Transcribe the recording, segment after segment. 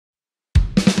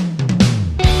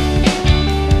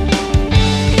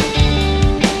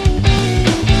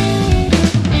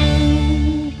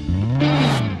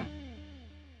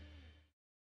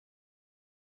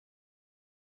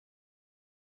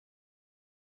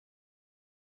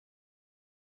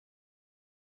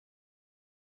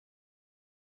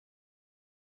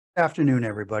afternoon,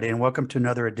 everybody, and welcome to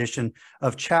another edition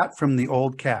of Chat from the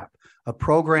Old Cap, a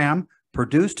program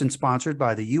produced and sponsored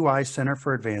by the UI Center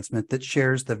for Advancement that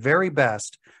shares the very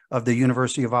best of the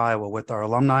University of Iowa with our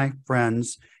alumni,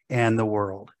 friends, and the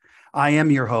world. I am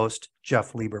your host,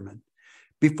 Jeff Lieberman.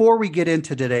 Before we get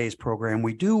into today's program,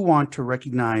 we do want to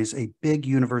recognize a big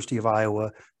University of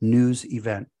Iowa news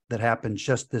event that happened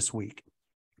just this week.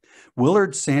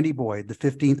 Willard Sandy Boyd, the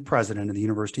 15th president of the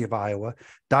University of Iowa,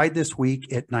 died this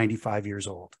week at 95 years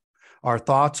old. Our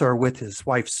thoughts are with his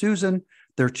wife, Susan,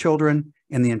 their children,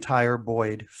 and the entire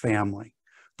Boyd family.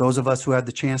 Those of us who had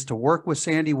the chance to work with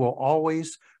Sandy will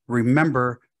always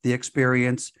remember the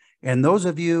experience, and those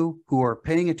of you who are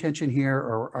paying attention here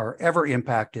or are ever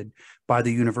impacted by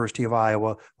the University of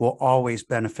Iowa will always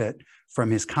benefit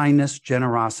from his kindness,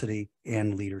 generosity,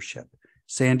 and leadership.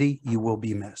 Sandy, you will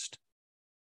be missed.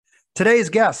 Today's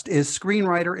guest is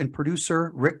screenwriter and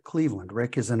producer Rick Cleveland.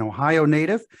 Rick is an Ohio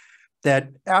native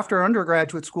that after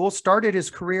undergraduate school started his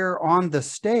career on the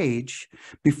stage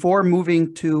before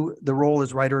moving to the role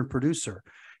as writer and producer.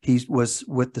 He was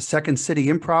with the Second City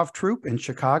Improv Troupe in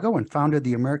Chicago and founded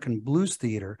the American Blues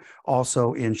Theater,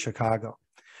 also in Chicago.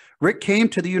 Rick came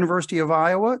to the University of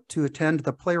Iowa to attend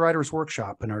the Playwrights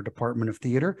Workshop in our Department of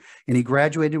Theater, and he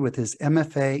graduated with his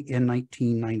MFA in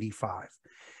 1995.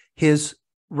 His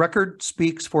record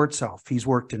speaks for itself. He's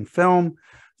worked in film,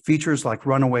 features like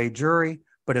Runaway Jury,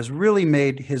 but has really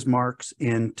made his marks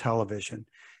in television.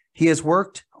 He has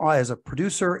worked as a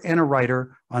producer and a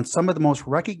writer on some of the most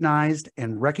recognized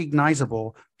and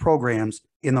recognizable programs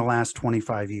in the last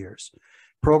 25 years.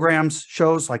 Programs,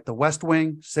 shows like The West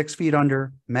Wing, 6 Feet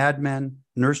Under, Mad Men,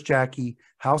 Nurse Jackie,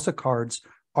 House of Cards,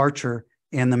 Archer,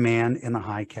 and The Man in the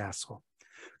High Castle.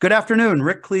 Good afternoon,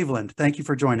 Rick Cleveland. Thank you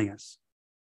for joining us.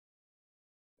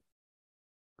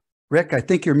 Rick, I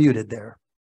think you're muted there.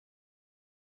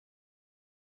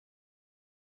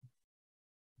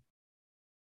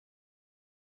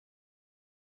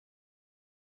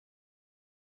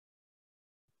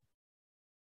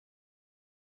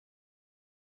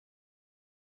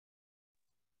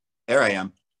 There I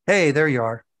am. Hey, there you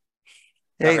are.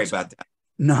 Hey, sorry about that.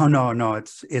 No.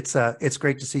 It's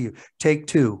great to see you. Take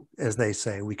two, as they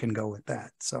say. We can go with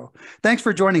that. So thanks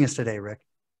for joining us today, Rick.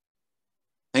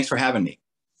 Thanks for having me.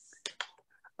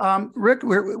 Rick,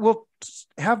 we'll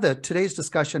have today's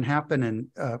discussion happen in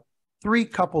three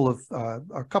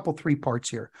parts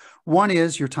here. One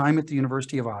is your time at the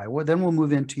University of Iowa. Then we'll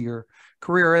move into your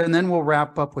career, and then we'll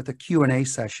wrap up with a Q&A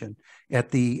session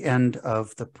at the end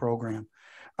of the program.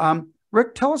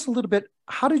 Rick, tell us a little bit,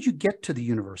 how did you get to the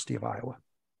University of Iowa?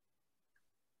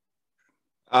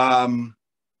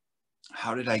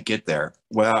 How did I get there?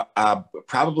 Well,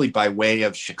 probably by way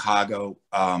of Chicago.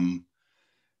 I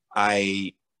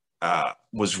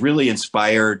was really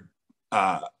inspired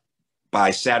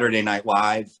by Saturday Night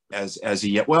Live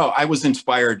I was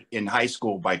inspired in high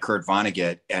school by Kurt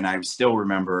Vonnegut, and I still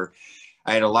remember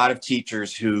I had a lot of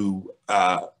teachers who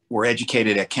were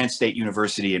educated at Kent State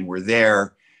University and were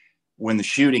there when the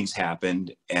shootings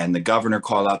happened, and the governor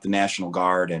called out the National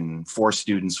Guard and 4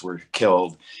 students were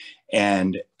killed.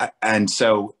 And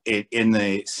so in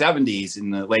the 70s, in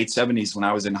the late 70s, when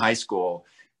I was in high school,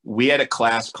 we had a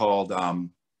class called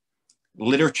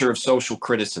Literature of Social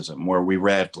Criticism, where we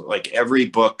read like every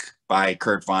book by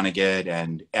Kurt Vonnegut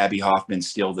and Abby Hoffman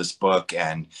Steal This Book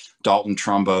and Dalton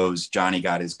Trumbo's Johnny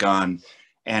Got His Gun.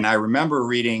 And I remember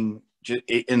reading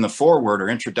in the foreword or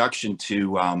introduction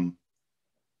to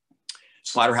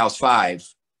Slaughterhouse-Five,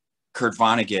 Kurt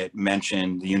Vonnegut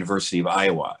mentioned the University of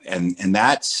Iowa. And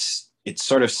it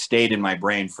sort of stayed in my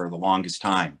brain for the longest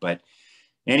time. But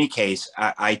in any case,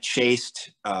 I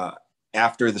chased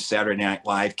after the Saturday Night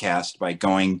Live cast by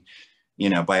going,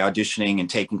 by auditioning and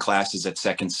taking classes at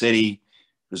Second City.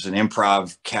 There's an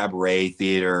improv cabaret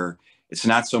theater. It's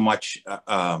not so much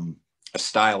a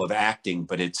style of acting,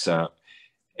 but it's,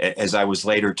 as I was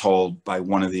later told by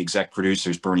one of the exec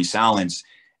producers, Bernie Salins,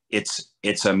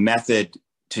 it's a method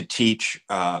to teach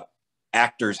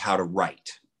actors how to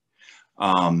write.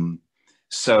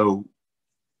 So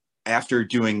after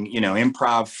doing,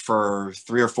 improv for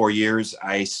 3 or 4 years,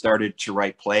 I started to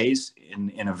write plays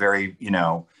in a very,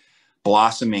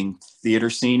 blossoming theater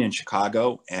scene in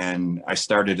Chicago. And I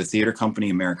started a theater company,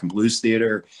 American Blues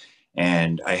Theater,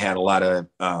 and I had a lot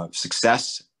of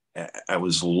success. I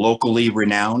was locally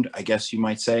renowned, I guess you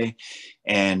might say.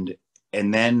 And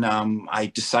then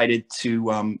I decided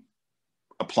to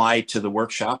apply to the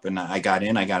workshop, and I got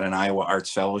an Iowa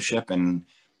Arts Fellowship, and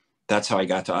that's how I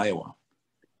got to Iowa.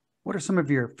 What are some of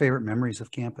your favorite memories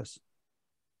of campus?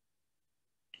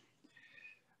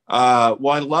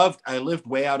 Well, I lived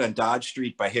way out on Dodge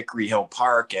Street by Hickory Hill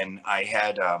Park, and I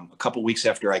had a couple weeks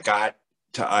after I got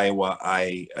to Iowa,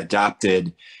 I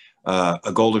adopted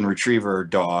a golden retriever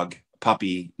dog,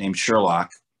 puppy named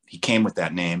Sherlock. He came with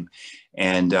that name,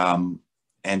 and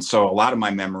so a lot of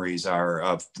my memories are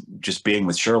of just being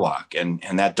with Sherlock, and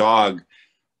that dog,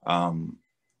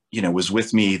 was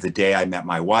with me the day I met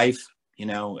my wife, in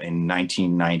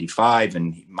 1995,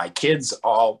 and my kids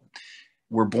all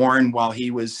were born while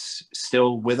he was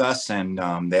still with us, and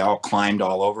they all climbed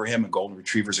all over him. A golden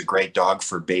retriever is a great dog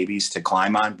for babies to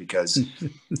climb on because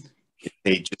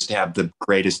they just have the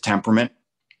greatest temperament.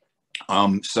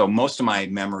 So most of my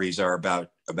memories are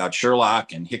about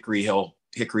Sherlock and Hickory Hill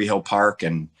Park,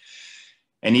 and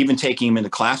even taking him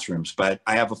into classrooms. But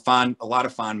I have a lot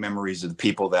of fond memories of the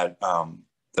people that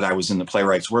I was in the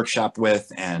Playwrights Workshop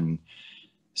with, and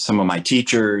some of my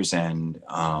teachers, and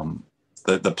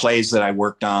the plays that I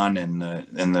worked on, and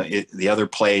the other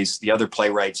plays, the other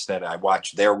playwrights that I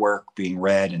watched their work being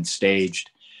read and staged.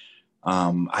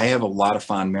 I have a lot of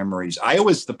fond memories.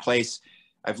 Iowa's the place.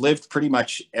 I've lived pretty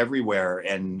much everywhere,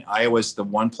 and Iowa's the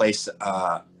one place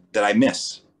that I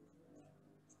miss.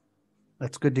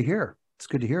 That's good to hear. It's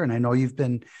good to hear, and I know you've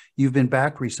been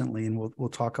back recently, and we'll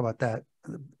talk about that.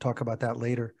 Talk about that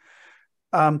later.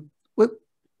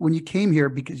 When you came here,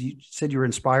 because you said you were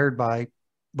inspired by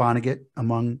Vonnegut,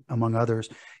 among others.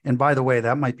 And by the way,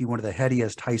 that might be one of the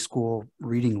headiest high school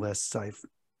reading lists I've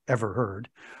ever heard.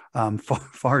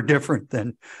 Far different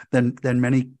than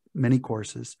many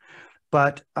courses.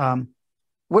 But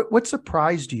what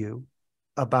surprised you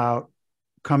about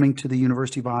coming to the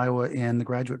University of Iowa and the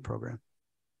graduate program?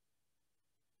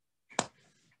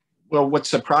 Well, what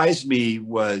surprised me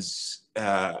was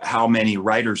how many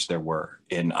writers there were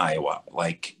in Iowa.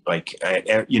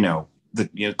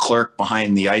 The clerk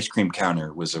behind the ice cream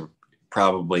counter was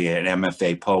probably an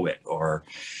MFA poet, or,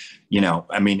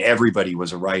 everybody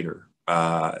was a writer.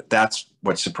 That's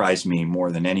what surprised me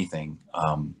more than anything.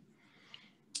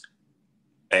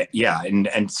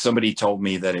 And somebody told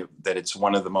me that it's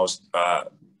one of the most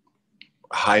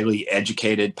highly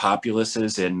educated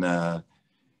populaces in the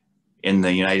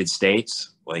United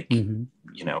States.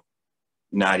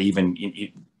 Not even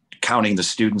counting the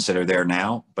students that are there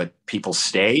now, but people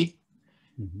stay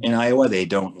in Iowa. They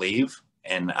don't leave.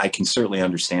 And I can certainly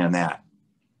understand that.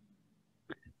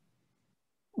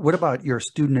 What about your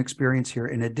student experience here?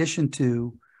 In addition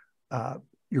to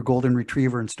your golden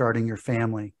retriever and starting your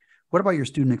family, what about your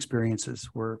student experiences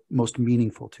were most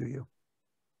meaningful to you?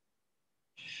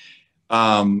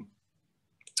 I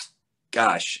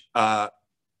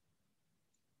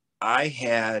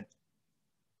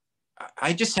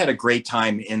just had a great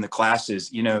time in the classes.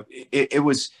 It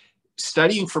was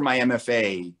studying for my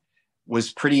MFA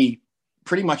was pretty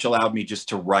much allowed me just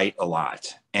to write a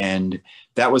lot. And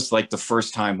that was like the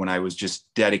first time when I was just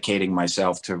dedicating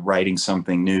myself to writing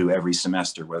something new every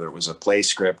semester, whether it was a play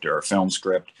script or a film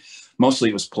script. Mostly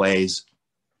it was plays,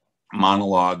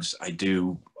 monologues. I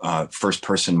do first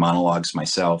person monologues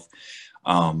myself.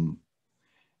 And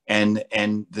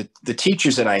the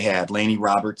teachers that I had, Lainey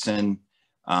Robertson,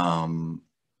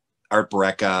 Art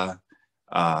Barreca,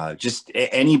 just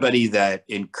anybody that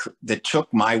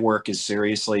took my work as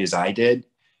seriously as I did,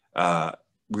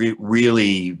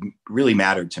 really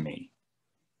mattered to me.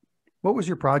 What was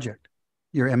your project,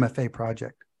 your MFA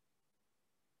project?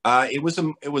 It was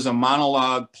a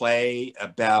monologue play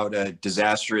about a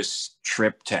disastrous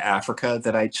trip to Africa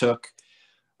that I took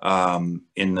in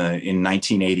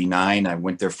 1989. I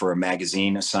went there for a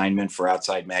magazine assignment for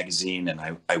Outside Magazine, and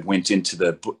I went into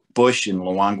the bush in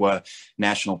Luangwa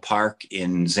National Park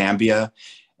in Zambia,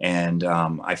 and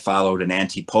I followed an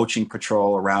anti-poaching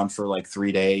patrol around for like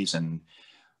 3 days, and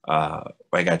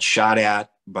I got shot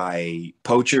at by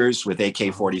poachers with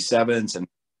AK-47s and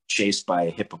chased by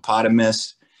a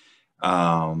hippopotamus,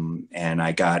 and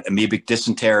I got amoebic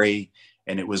dysentery.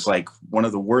 And it was like one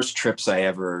of the worst trips I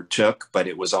ever took, but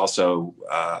it was also,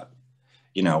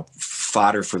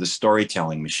 fodder for the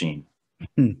storytelling machine.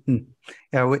 Yeah,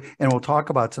 and we'll talk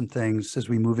about some things as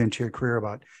we move into your career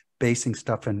about basing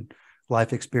stuff in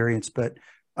life experience. But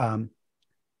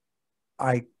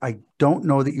I don't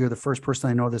know that you're the first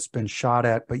person I know that's been shot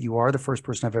at, but you are the first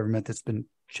person I've ever met that's been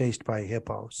chased by a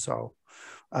hippo. So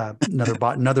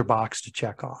another box to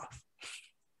check off.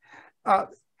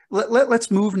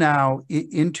 Let's move now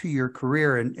into your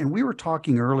career. And we were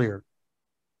talking earlier,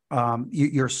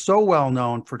 you're so well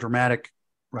known for dramatic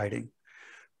writing,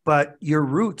 but your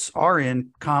roots are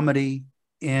in comedy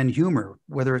and humor,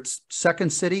 whether it's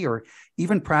Second City or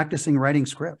even practicing writing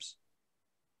scripts.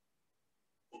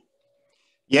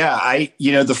 Yeah,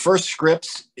 the first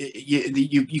scripts,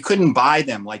 you couldn't buy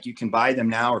them like you can buy them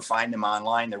now or find them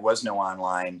online. There was no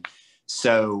online.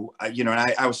 So, and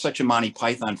I was such a Monty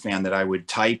Python fan that I would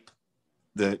type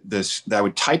I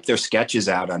would type their sketches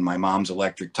out on my mom's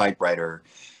electric typewriter,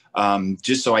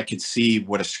 just so I could see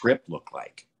what a script looked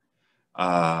like.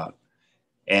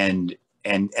 And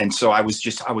so I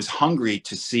was hungry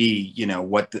to see,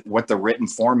 what the written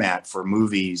format for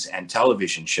movies and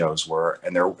television shows were.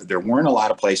 And there weren't a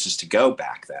lot of places to go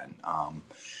back then.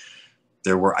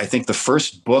 I think the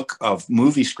first book of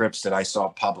movie scripts that I saw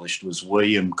published was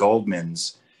William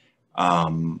Goldman's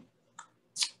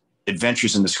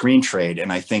Adventures in the Screen Trade.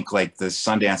 And I think like the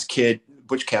Sundance Kid,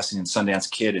 Butch Cassidy and Sundance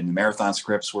Kid and the Marathon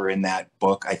scripts were in that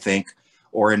book, I think,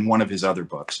 or in one of his other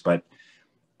books. But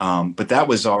that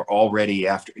was already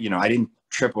after, I didn't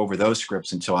trip over those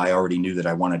scripts until I already knew that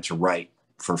I wanted to write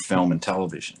for film and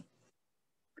television.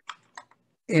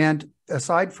 And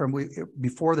aside from,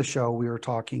 before the show, we were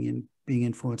talking and being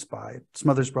influenced by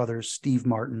Smothers Brothers, Steve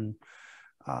Martin.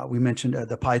 We mentioned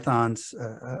the Pythons,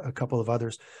 a couple of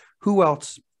others. Who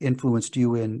else influenced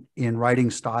you in writing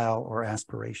style or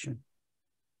aspiration?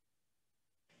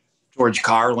 George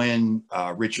Carlin,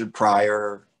 Richard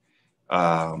Pryor,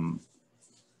 any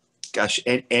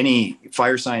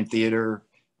Firesign Theater,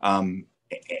 a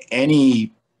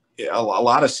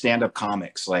lot of stand-up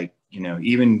comics, like,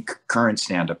 even current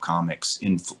stand-up comics,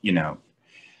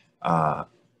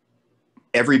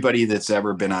 everybody that's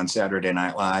ever been on Saturday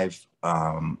Night Live,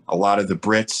 a lot of the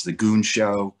Brits, The Goon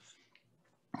Show,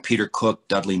 Peter Cook,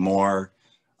 Dudley Moore,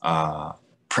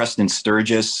 Preston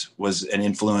Sturgis was an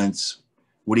influence,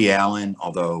 Woody Allen,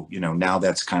 although, now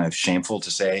that's kind of shameful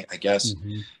to say, I guess.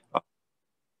 Mm-hmm.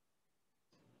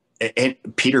 And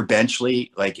Peter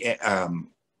Benchley, like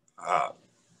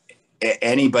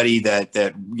anybody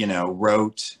that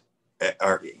wrote,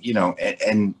 or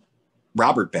and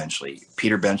Robert Benchley,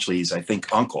 Peter Benchley's, I think,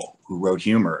 uncle, who wrote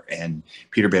humor, and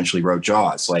Peter Benchley wrote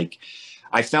Jaws. Like,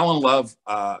 I fell in love.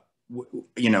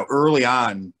 Early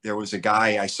on, there was a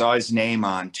guy, I saw his name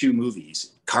on two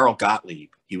movies, Carl Gottlieb.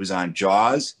 He was on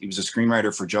Jaws. He was a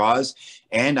screenwriter for Jaws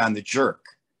and on The Jerk.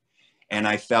 And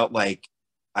I felt like,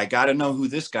 I got to know who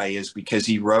this guy is, because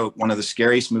he wrote one of the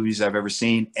scariest movies I've ever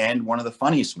seen and one of the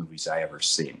funniest movies I ever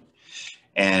seen.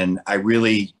 And I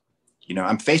really,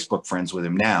 I'm Facebook friends with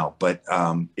him now, but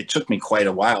it took me quite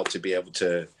a while to be able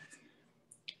to,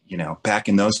 back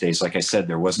in those days, like I said,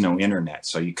 there was no internet,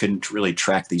 so you couldn't really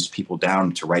track these people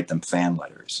down to write them fan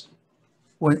letters.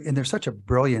 Well, and there's such a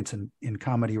brilliance in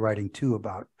comedy writing too,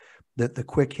 about the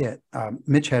quick hit.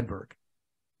 Mitch Hedberg,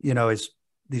 is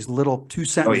these little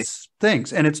 2-sentence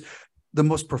things, and it's the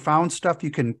most profound stuff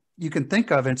you can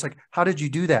think of. And it's like, how did you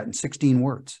do that in 16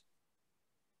 words?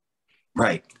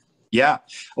 Right. Yeah.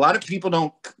 A lot of people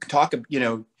don't talk,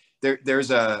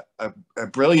 there's a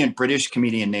brilliant British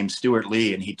comedian named Stuart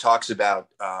Lee, and he talks about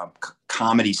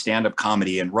comedy, stand-up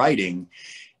comedy and writing.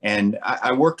 And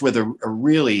I worked with a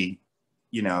really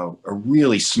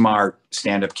smart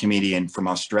stand-up comedian from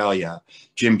Australia,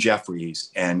 Jim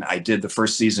Jeffries. And I did the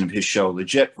first season of his show,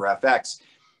 Legit, for FX.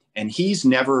 And he's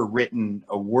never written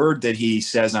a word that he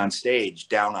says on stage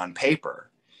down on paper,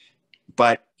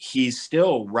 but he's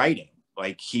still writing.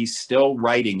 Like, he's still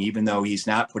writing, even though he's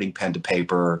not putting pen to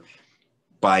paper,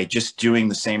 by just doing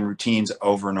the same routines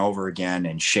over and over again,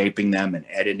 and shaping them and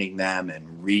editing them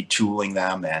and retooling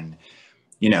them. And,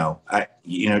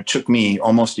 it took me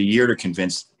almost a year to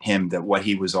convince him that what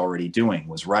he was already doing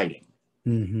was writing.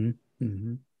 Mm-hmm.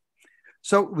 Mm-hmm.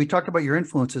 So we talked about your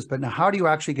influences, but now how do you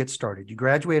actually get started? You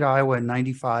graduate Iowa in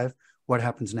 95. What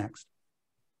happens next?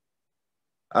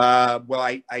 Well,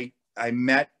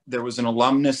 there was an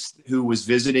alumnus who was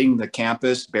visiting the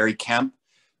campus, Barry Kemp,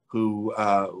 who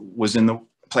was in the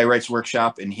Playwrights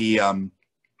Workshop, and he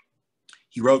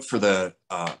wrote for the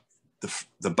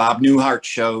Bob Newhart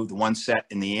show, the one set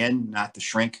in the inn, not the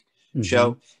Shrink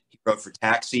show. He wrote for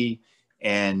Taxi,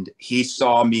 and he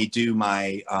saw me do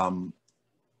my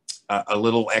a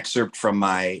little excerpt from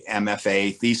my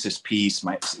MFA thesis piece.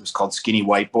 It was called Skinny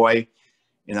White Boy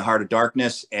in the Heart of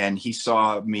Darkness, and he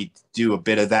saw me do a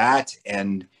bit of that,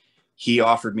 and he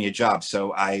offered me a job.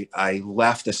 So I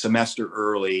left a semester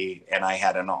early, and I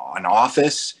had an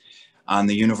office on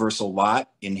the Universal lot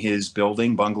in his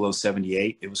building, Bungalow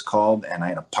 78, it was called. And I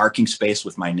had a parking space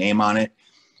with my name on it.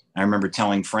 I remember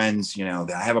telling friends,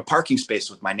 that I have a parking space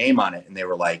with my name on it. And they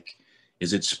were like,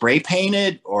 is it spray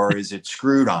painted or is it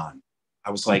screwed on?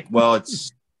 I was like, well,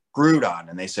 it's screwed on.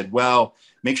 And they said, well,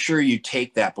 make sure you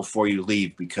take that before you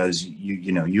leave, because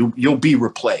you'll be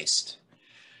replaced.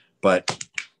 But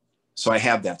so I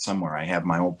have that somewhere. I have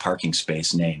my old parking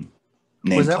space name.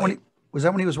 Was that Was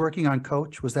that when he was working on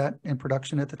Coach? Was that in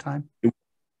production at the time?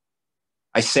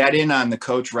 I sat in on the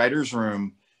Coach writers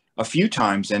room a few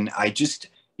times, and I just,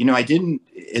 you know, I didn't,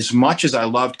 as much as I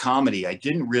loved comedy, I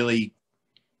didn't really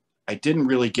get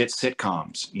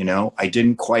sitcoms. You know, I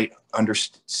didn't quite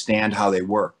understand how they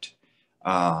worked.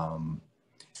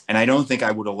 And I don't think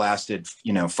I would have lasted,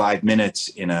 you know, 5 minutes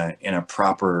in a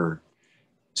proper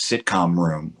sitcom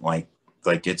room. Like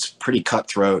it's pretty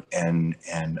cutthroat, and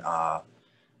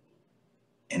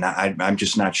I'm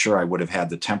just not sure I would have had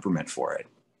the temperament for it.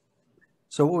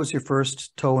 So what was your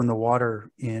first toe in the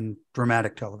water in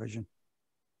dramatic television?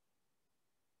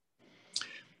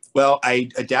 Well, I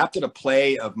adapted a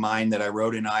play of mine that I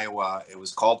wrote in Iowa. It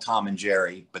was called Tom and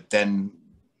Jerry, but then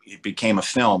it became a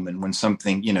film. And when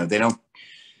something, you know,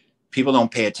 people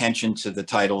don't pay attention to the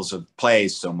titles of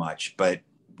plays so much. But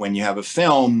when you have a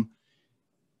film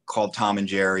called Tom and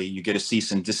Jerry, you get a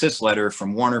cease and desist letter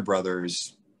from Warner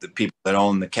Brothers, the people that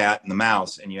own the cat and the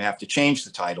mouse, and you have to change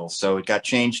the title. So it got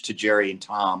changed to Jerry and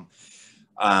Tom.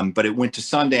 But it went to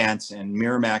Sundance, and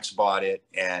Miramax bought it.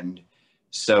 And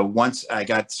so once I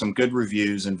got some good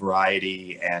reviews in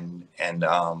Variety, and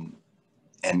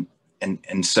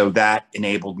so that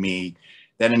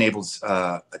enables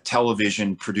a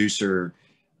television producer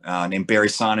named Barry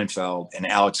Sonnenfeld and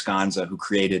Alex Gonza, who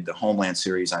created the Homeland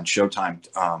series on Showtime,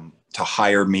 to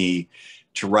hire me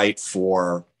to write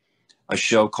for a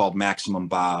show called Maximum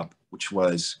Bob, which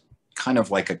was kind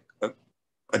of like a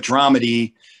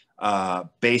dramedy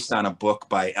based on a book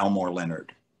by Elmore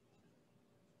Leonard.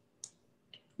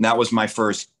 And that was my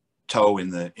first toe in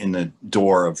the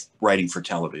door of writing for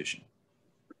television.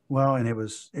 Well, and it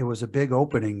was a big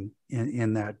opening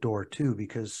in that door too,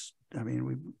 because I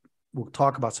mean, we'll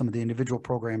talk about some of the individual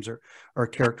programs or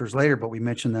characters later, but we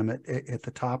mentioned them at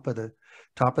the top of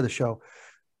the show.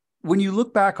 When you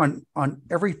look back on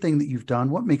everything that you've done,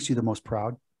 what makes you the most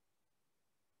proud?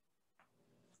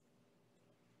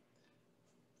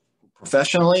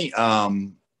 Professionally,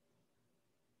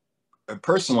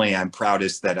 personally, I'm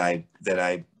proudest that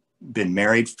I've been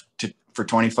married for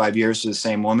 25 years to the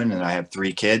same woman, and I have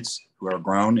 3 kids who are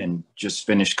grown and just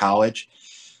finished college.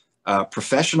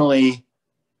 Professionally,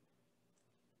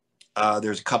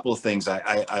 there's a couple of things.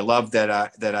 I love that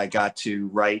I got to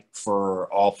write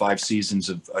for all 5 seasons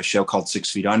of a show called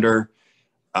 6 Feet Under.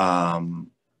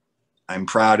 I'm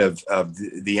proud of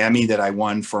the Emmy that I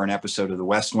won for an episode of The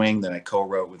West Wing that I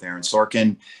co-wrote with Aaron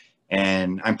Sorkin.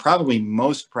 And I'm probably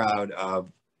most proud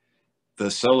of the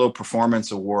solo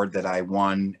performance award that I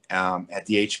won at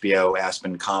the HBO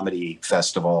Aspen Comedy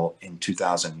Festival in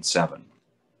 2007.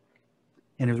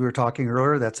 And as we were talking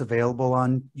earlier, that's available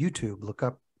on YouTube. Look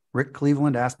up Rick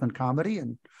Cleveland Aspen Comedy,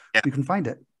 and you can find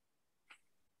it.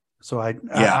 So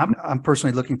I'm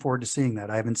personally looking forward to seeing that.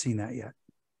 I haven't seen that yet.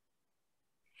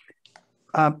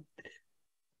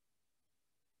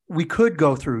 We could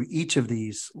go through each of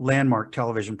these landmark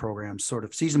television programs, sort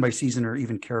of season by season or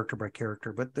even character by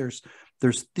character, but there's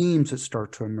themes that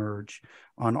start to emerge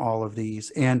on all of these.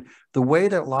 And the way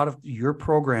that a lot of your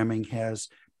programming has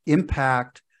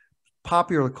impact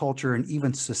popular culture and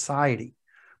even society.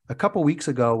 A couple of weeks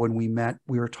ago when we met,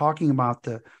 we were talking about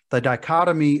the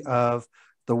dichotomy of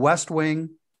The West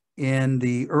Wing in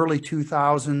the early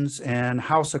 2000s and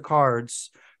House of Cards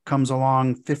comes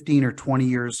along 15 or 20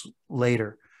 years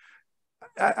later.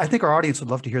 I think our audience would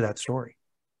love to hear that story.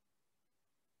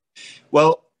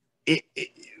 Well,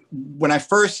 when I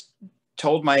first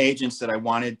told my agents that I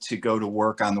wanted to go to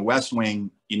work on The West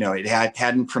Wing, you know, it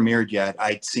hadn't premiered yet.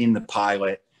 I'd seen the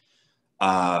pilot,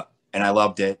 and I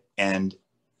loved it. And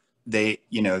they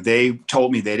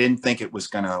told me they didn't think it was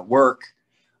going to work.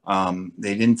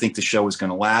 They didn't think the show was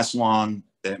going to last long,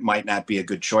 that it might not be a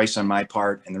good choice on my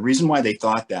part. And the reason why they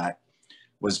thought that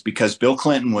was because Bill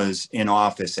Clinton was in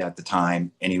office at the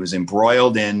time, and he was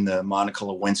embroiled in the Monica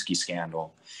Lewinsky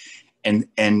scandal. And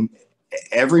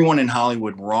everyone in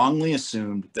Hollywood wrongly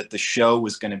assumed that the show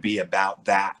was going to be about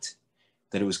that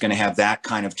it was going to have that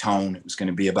kind of tone. It was going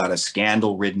to be about a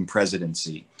scandal-ridden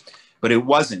presidency. But it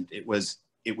wasn't. It was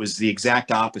the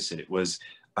exact opposite. It was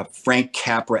a Frank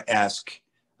Capra-esque,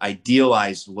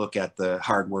 idealized look at the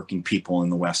hardworking people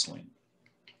in the West Wing.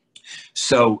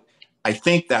 So I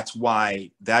think that's why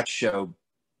that show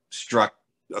struck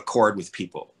a chord with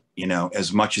people, you know,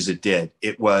 as much as it did.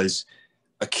 It was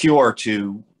a cure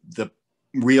to the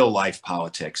real life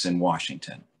politics in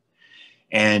Washington.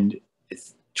 And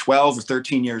 12 or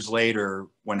 13 years later,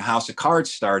 when House of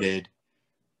Cards started,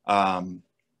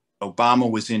 Obama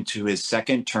was into his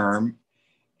second term,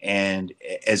 and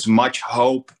as much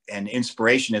hope and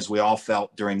inspiration as we all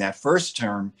felt during that first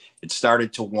term, it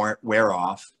started to wear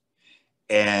off.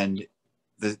 And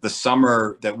the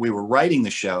summer that we were writing the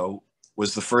show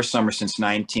was the first summer since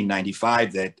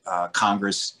 1995 that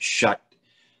Congress shut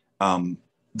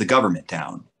the government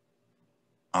down.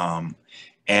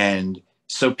 And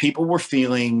so people were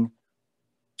feeling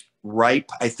ripe,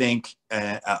 I think,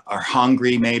 or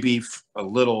hungry maybe a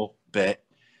little bit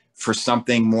for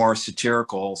something more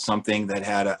satirical, something that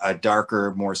had a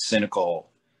darker, more cynical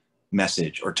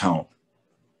message or tone.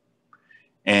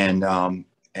 And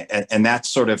that's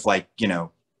sort of like, you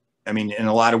know, I mean, in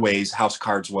a lot of ways, House of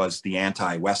Cards was the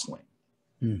anti-West Wing.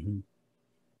 Mm-hmm.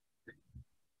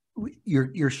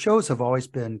 Your shows have always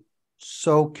been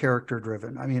so character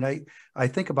driven. I mean, I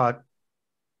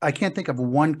can't think of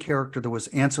one character that was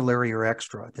ancillary or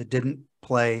extra that didn't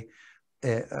play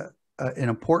an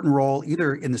important role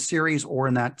either in the series or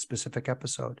in that specific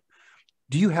episode.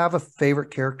 Do you have a favorite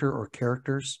character or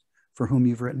characters for whom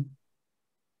you've written?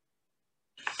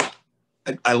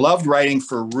 I loved writing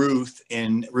for Ruth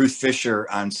Fisher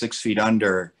on 6 Feet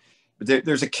Under. But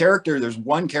there's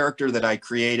one character that I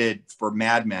created for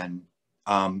Mad Men,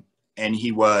 and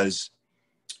he was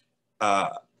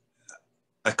a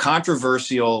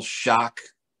controversial shock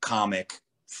comic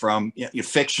from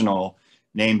fictional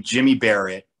named Jimmy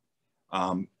Barrett,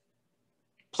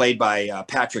 played by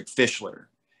Patrick Fischler.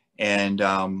 And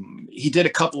he did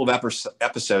a couple of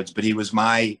episodes, but he was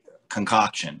my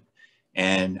concoction.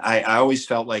 And I always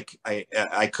felt like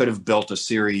I could have built a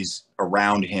series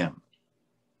around him.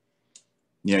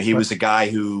 You know, he was a guy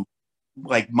who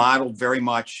like modeled very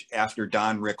much after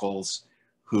Don Rickles,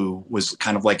 who was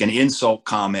kind of like an insult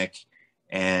comic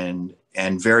and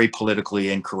very politically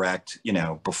incorrect, you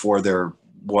know, before there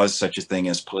was such a thing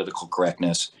as political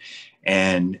correctness.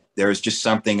 And there was just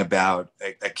something about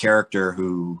a character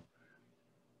who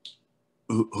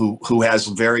has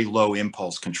very low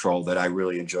impulse control that I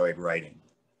really enjoyed writing.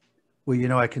 Well, you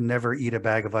know, I can never eat a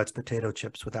bag of Utz potato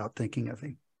chips without thinking of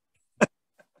him.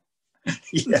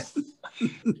 Yeah.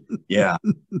 Yeah.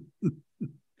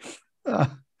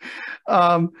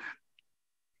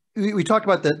 We talked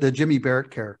about the Jimmy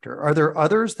Barrett character. Are there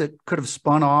others that could have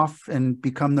spun off and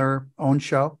become their own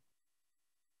show?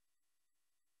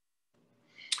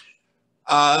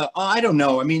 I don't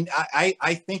know. I mean,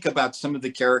 I think about some of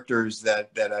the characters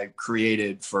that I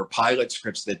created for pilot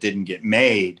scripts that didn't get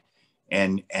made,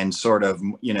 and sort of,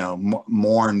 you know,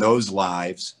 mourn those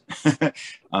lives that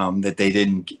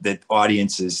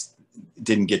audiences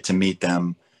didn't get to meet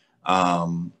them. But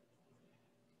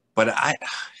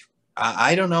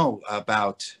I don't know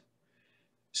about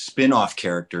spin-off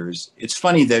characters. It's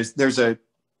funny. There's a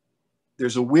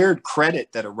weird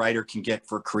credit that a writer can get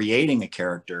for creating a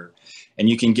character, and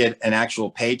you can get an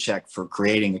actual paycheck for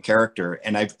creating a character.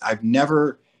 And I'm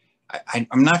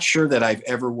not sure that I've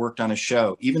ever worked on a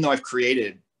show, even though I've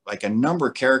created like a number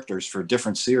of characters for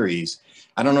different series.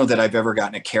 I don't know that I've ever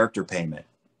gotten a character payment.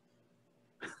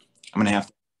 I'm going to have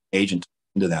to agent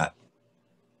into that.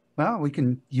 Well, we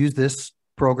can use this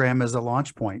program as a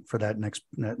launch point for that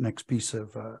next piece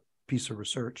of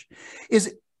research. Is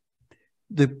it,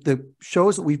 the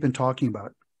shows that we've been talking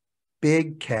about,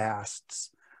 big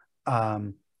casts,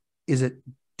 is it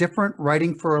different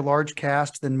writing for a large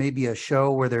cast than maybe a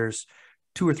show where there's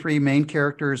 2 or 3 main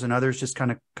characters and others just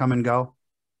kind of come and go?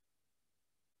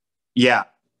 Yeah,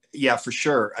 for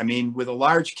sure. I mean, with a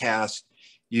large cast,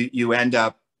 you end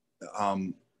up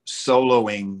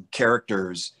soloing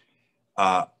characters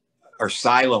or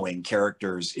siloing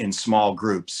characters in small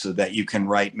groups so that you can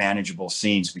write manageable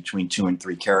scenes between 2 and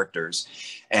 3 characters.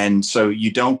 And so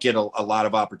you don't get a lot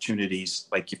of opportunities.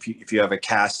 Like if you have a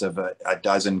cast of a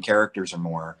dozen characters or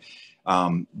more,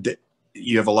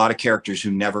 you have a lot of characters who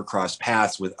never cross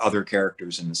paths with other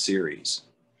characters in the series.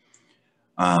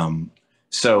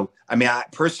 So, I mean,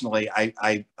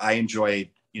 I enjoy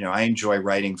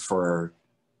writing for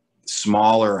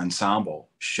smaller ensemble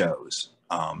shows.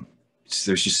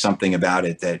 There's just something about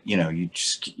it that, you know, you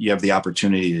have the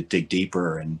opportunity to dig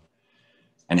deeper and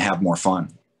have more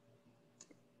fun.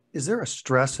 Is there a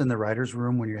stress in the writer's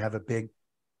room when you have a big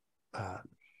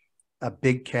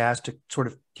cast to sort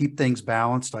of keep things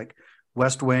balanced? Like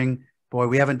West Wing, boy,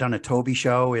 we haven't done a Toby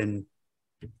show in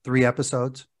 3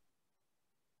 episodes.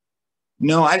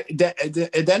 No,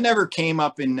 that never came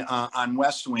up on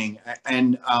West Wing.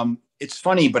 And it's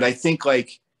funny, but I think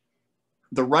like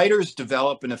the writers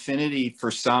develop an affinity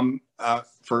for some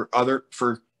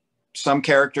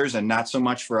characters and not so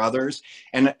much for others.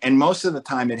 And most of the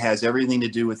time it has everything to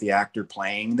do with the actor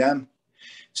playing them.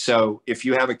 So if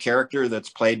you have a character that's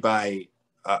played by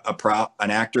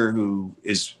an actor who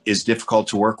is difficult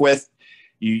to work with,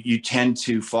 you tend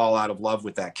to fall out of love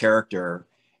with that character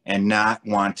and not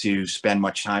want to spend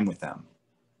much time with them.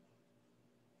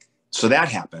 So that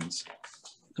happens.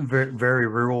 Very, very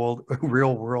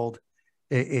real world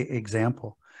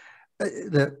example.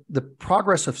 The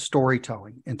progress of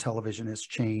storytelling in television has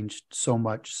changed so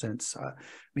much since, I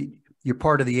mean, you're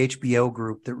part of the HBO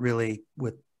group that really,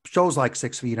 with shows like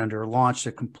 6 Feet Under, launched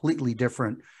a completely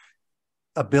different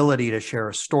ability to share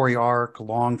a story arc,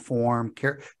 long form,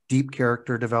 deep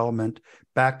character development,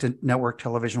 back to network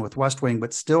television with West Wing,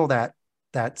 but still that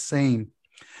same.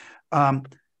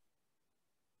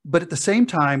 But at the same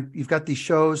time, you've got these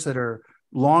shows that are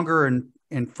longer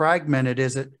and fragmented.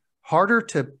 Is it harder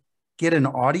to get an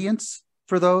audience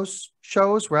for those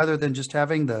shows rather than just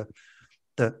having the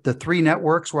 3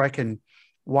 networks where I can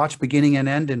watch beginning and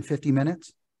end in 50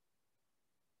 minutes?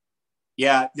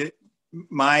 Yeah,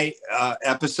 my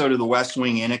episode of The West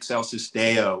Wing, In Excelsis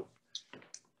Deo,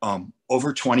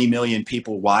 over 20 million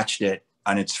people watched it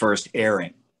on its first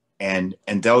airing. And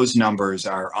those numbers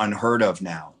are unheard of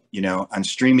now, you know, on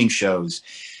streaming shows.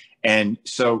 And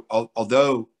so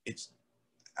although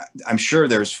I'm sure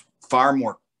there's far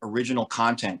more original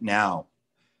content now,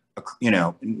 you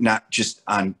know, not just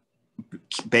on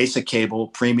basic cable,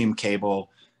 premium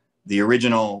cable, the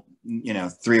original, you know,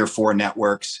 3 or 4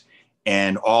 networks,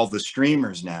 and all the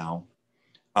streamers now.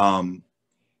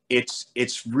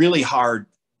 It's really hard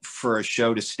for a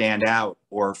show to stand out,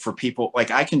 or for people,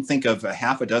 like I can think of a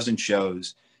half a dozen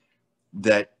shows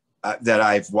that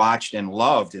I've watched and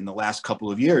loved in the last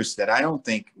couple of years that I don't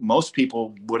think most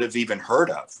people would have even heard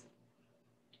of.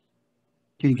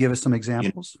 Can you give us some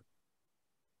examples?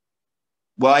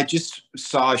 Well, I just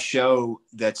saw a show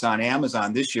that's on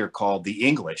Amazon this year called The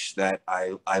English that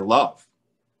I love.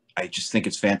 I just think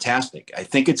it's fantastic. I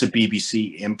think it's a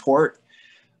BBC import.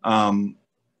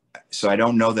 So I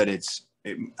don't know that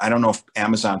I don't know if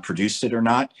Amazon produced it or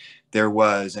not. There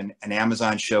was an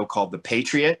Amazon show called The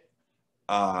Patriot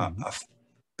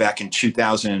back in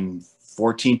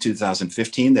 2014,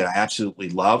 2015 that I absolutely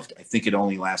loved. I think it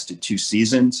only lasted 2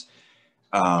 seasons.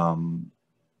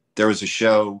 There was a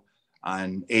show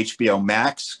on HBO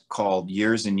Max called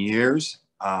Years and Years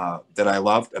that I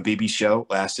loved. A BBC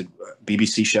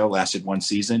show lasted 1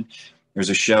 season. There's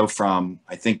a show from,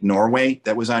 I think, Norway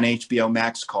that was on HBO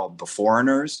Max called The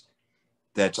Foreigners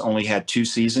that's only had 2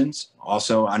 seasons,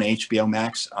 also on HBO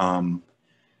Max.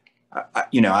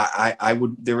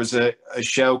 There was a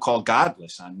show called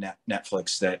Godless on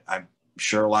Netflix that I'm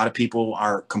sure a lot of people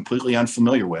are completely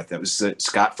unfamiliar with. It was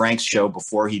Scott Frank's show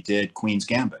before he did Queen's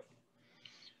Gambit.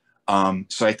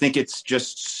 So I think it's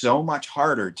just so much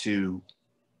harder to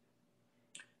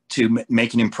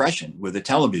make an impression with a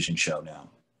television show now,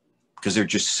 because there are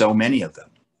just so many of them.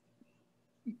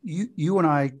 You and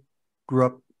I grew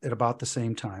up at about the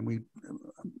same time. We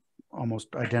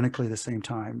almost identically the same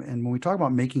time. And when we talk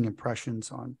about making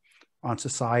impressions on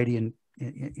society and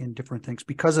in different things,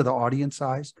 because of the audience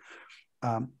size,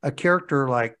 a character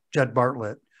like Jed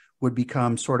Bartlett would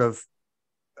become sort of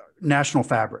national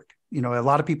fabric. You know, a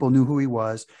lot of people knew who he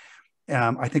was.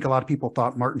 I think a lot of people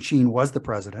thought Martin Sheen was the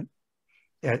president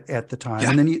at the time.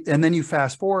 Yeah. And then you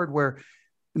fast forward where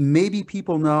maybe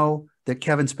people know that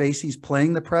Kevin Spacey's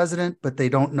playing the president, but they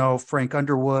don't know Frank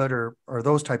Underwood or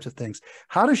those types of things.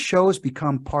 How do shows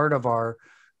become part of our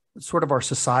sort of our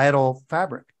societal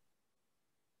fabric?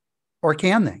 Or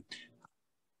can they?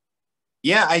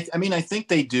 Yeah, I mean, I think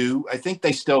they do. I think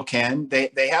they still can.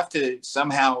 They have to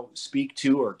somehow speak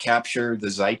to or capture the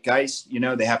zeitgeist. You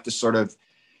know, they have to sort of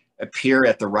appear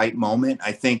at the right moment.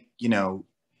 I think, you know,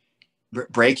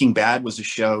 Breaking Bad was a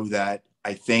show that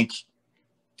I think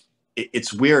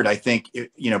it's weird. I think,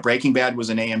 Breaking Bad was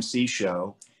an AMC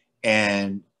show,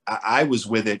 and I was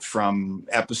with it from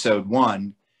episode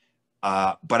 1.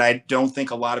 But I don't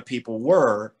think a lot of people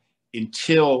were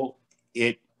until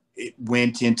it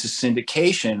went into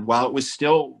syndication. While it was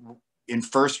still in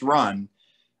first run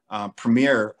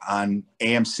premiere on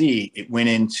AMC, it went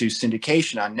into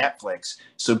syndication on Netflix.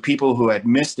 So people who had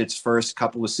missed its first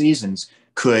couple of seasons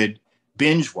could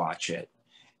binge watch it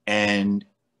and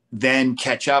then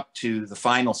catch up to the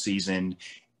final season,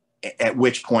 at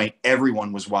which point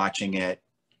everyone was watching it,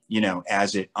 you know,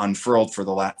 as it unfurled for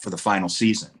the final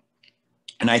season.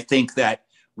 And I think that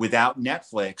without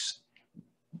Netflix,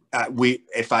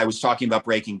 if I was talking about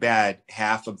Breaking Bad,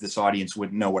 half of this audience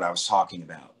wouldn't know what I was talking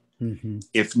about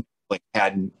if Netflix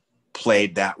hadn't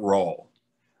played that role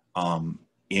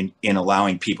in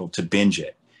allowing people to binge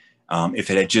it. If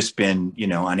it had just been, you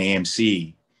know, on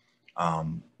AMC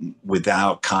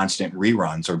without constant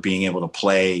reruns or being able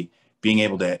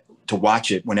to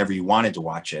watch it whenever you wanted to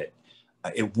watch it,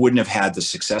 it wouldn't have had the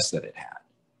success that it had.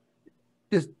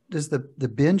 Does the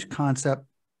binge concept,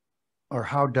 or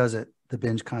how does the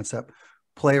binge concept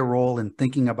play a role in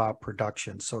thinking about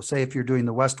production? So say if you're doing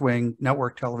the West Wing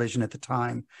network television at the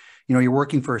time, you know, you're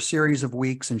working for a series of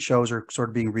weeks and shows are sort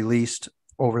of being released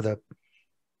over the,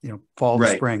 you know, fall and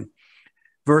Right. spring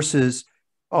versus,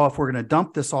 oh, if we're going to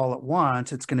dump this all at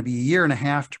once, it's going to be a year and a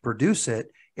half to produce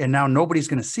it. And now nobody's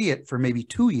going to see it for maybe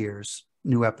 2 years,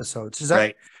 new episodes.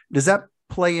 Does that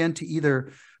play into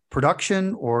either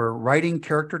production or writing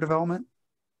character development?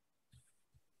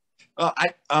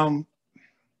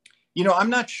 You know, I'm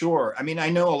not sure. I mean, I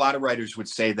know a lot of writers would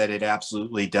say that it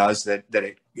absolutely does, that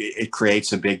it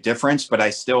creates a big difference, but I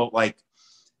still, like,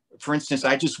 for instance,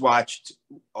 I just watched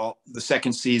the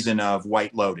second season of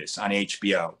White Lotus on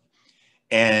HBO,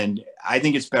 and I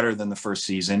think it's better than the first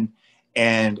season.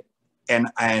 And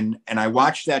I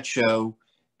watched that show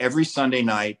every Sunday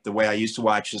night the way I used to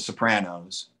watch The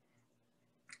Sopranos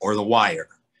or The Wire,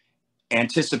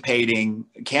 anticipating,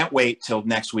 can't wait till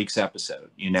next week's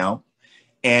episode, you know?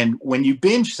 And when you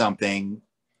binge something,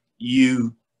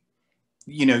 you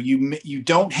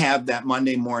don't have that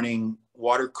Monday morning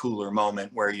water cooler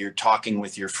moment where you're talking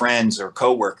with your friends or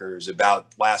coworkers about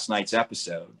last night's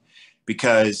episode,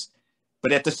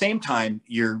 but at the same time,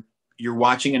 you're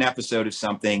watching an episode of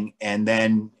something, and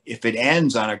then if it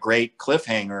ends on a great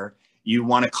cliffhanger, you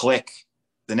want to click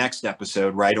the next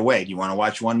episode right away. Do you want to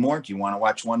watch one more? Do you want to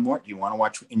watch one more? Do you want to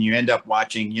watch? And you end up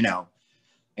watching, you know,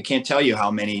 I can't tell you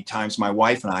how many times my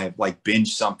wife and I have like binged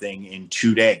something in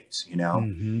 2 days, you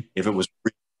know, if it was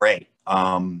really great.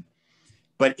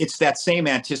 But it's that same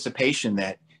anticipation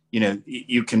that, you know,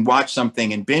 you can watch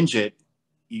something and binge it.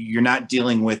 You're not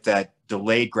dealing with that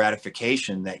delayed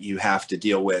gratification that you have to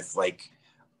deal with, like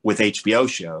with HBO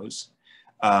shows.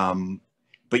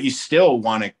 But you still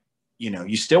want to, you know,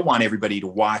 you still want everybody to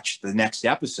watch the next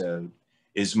episode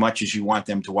as much as you want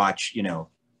them to watch, you know,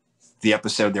 the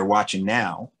episode they're watching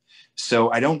now.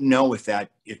 So I don't know if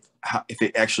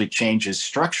it actually changes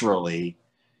structurally,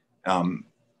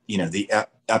 you know, the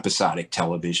episodic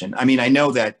television. I mean, I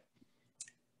know that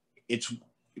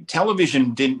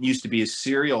television didn't used to be as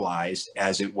serialized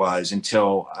as it was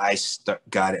until I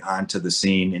got onto the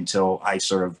scene, until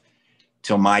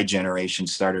my generation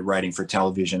started writing for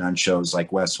television on shows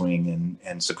like West Wing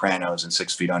and Sopranos and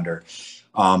 6 Feet Under.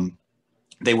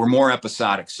 They were more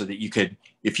episodic, so that you could,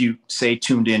 if you say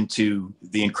tuned into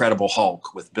The Incredible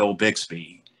Hulk with Bill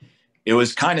Bixby, it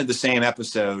was kind of the same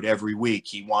episode every week.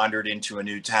 He wandered into a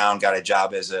new town, got a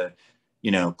job as a,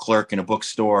 you know, clerk in a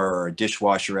bookstore or a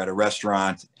dishwasher at a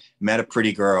restaurant, met a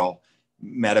pretty girl,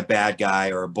 met a bad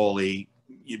guy or a bully,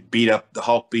 the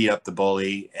Hulk beat up the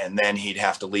bully, and then he'd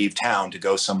have to leave town to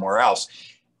go somewhere else.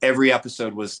 Every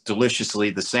episode was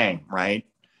deliciously the same, right?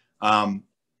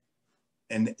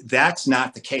 And that's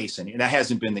not the case. And that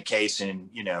hasn't been the case in,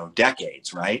 you know,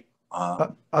 decades, right?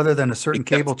 Other than a certain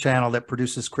cable channel that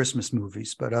produces Christmas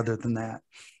movies. But other than that.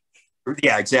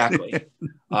 Yeah, exactly.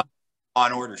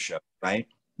 On order show, right?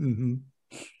 Mm-hmm.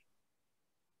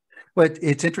 But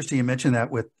it's interesting you mentioned that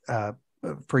with,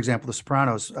 for example, The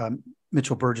Sopranos,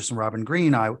 Mitchell Burgess and Robin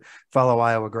Green, fellow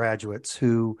Iowa graduates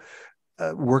who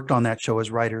worked on that show as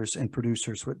writers and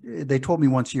producers. They told me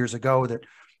once years ago that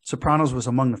Sopranos was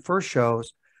among the first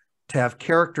shows to have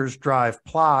characters drive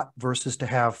plot versus to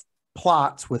have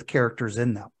plots with characters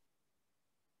in them.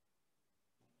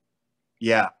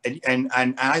 Yeah, and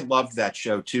I loved that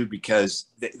show too, because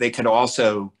they could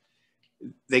also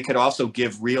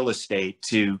give real estate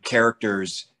to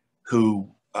characters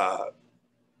who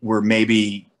were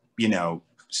maybe, you know,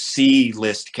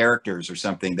 C-list characters or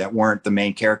something that weren't the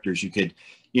main characters. You could,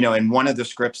 you know, and one of the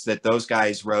scripts that those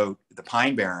guys wrote, The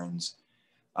Pine Barrens,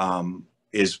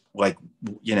 is like,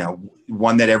 you know,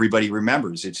 one that everybody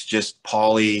remembers. It's just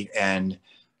Paulie and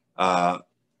Michael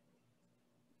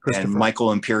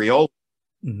Imperioli.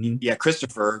 Mm-hmm. Yeah,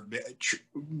 Christopher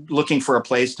looking for a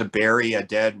place to bury a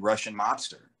dead Russian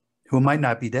mobster who might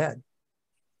not be dead.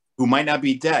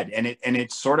 And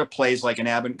it sort of plays like an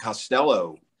Abbott and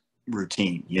Costello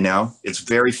routine, you know. It's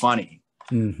very funny.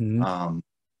 Mm-hmm.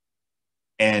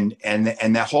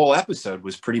 And that whole episode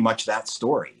was pretty much that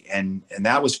story. And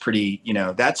that was pretty, you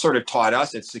know, that sort of taught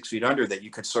us at 6 Feet Under that you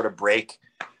could sort of break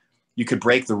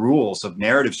the rules of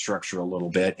narrative structure a little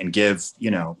bit and give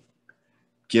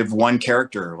one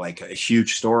character like a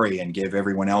huge story and give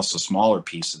everyone else a smaller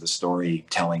piece of the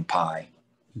storytelling pie.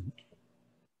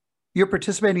 You're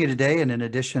participating today in an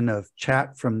edition of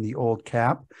Chat from the Old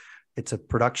Cap. It's a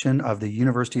production of the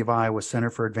University of Iowa Center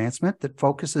for Advancement that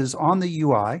focuses on the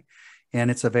UI, and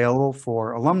it's available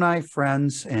for alumni,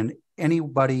 friends, and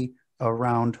anybody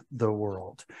around the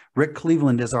world. Rick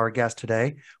Cleveland is our guest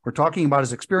today. We're talking about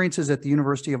his experiences at the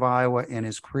University of Iowa and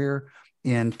his career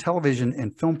in television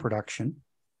and film production.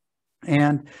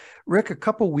 And Rick, a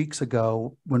couple weeks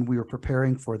ago, when we were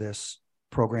preparing for this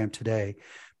program today,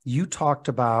 you talked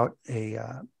about a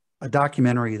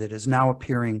documentary that is now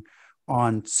appearing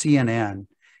on CNN,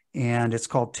 and it's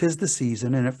called "'Tis the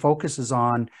Season," and it focuses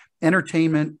on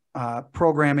entertainment,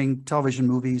 programming, television,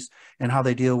 movies, and how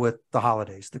they deal with the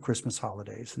holidays, the Christmas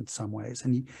holidays in some ways.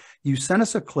 And you sent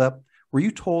us a clip where you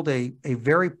told a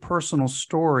very personal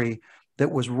story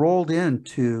that was rolled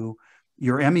into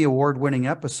your Emmy Award-winning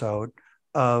episode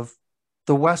of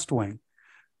The West Wing.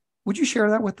 Would you share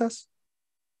that with us?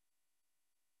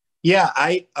 Yeah,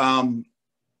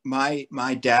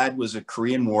 my dad was a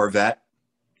Korean War vet,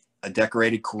 a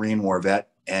decorated Korean War vet,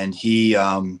 and he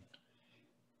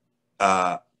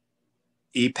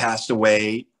passed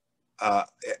away.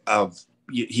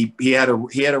 He had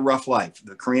a rough life.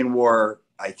 The Korean War,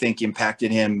 I think,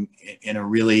 impacted him in a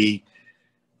really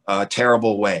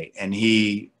terrible way, and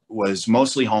he was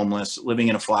mostly homeless, living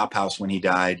in a flop house when he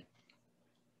died.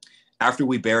 After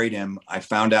we buried him, I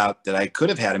found out that I could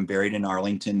have had him buried in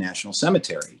Arlington National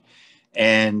Cemetery.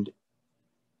 And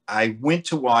I went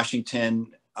to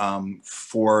Washington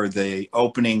for the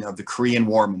opening of the Korean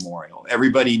War Memorial.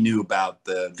 Everybody knew about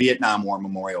the Vietnam War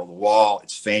Memorial, the wall.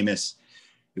 It's famous.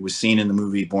 It was seen in the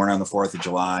movie Born on the 4th of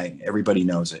July. Everybody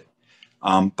knows it.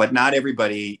 But not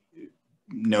everybody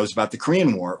knows about the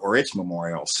Korean War or its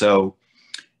memorial. So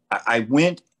I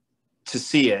went to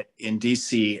see it in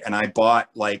DC, and I bought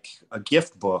like a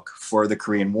gift book for the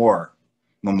Korean War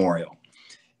Memorial.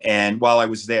 And while I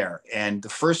was there, and the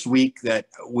first week that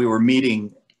we were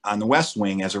meeting on the West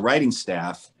Wing as a writing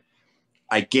staff,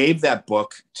 I gave that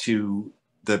book to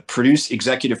the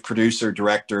executive producer,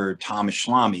 director, Thomas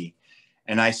Schlamme.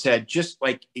 And I said, just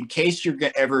like, in case you're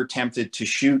ever tempted to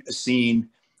shoot a scene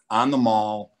on the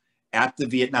mall at the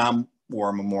Vietnam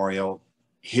War Memorial,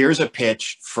 here's a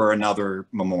pitch for another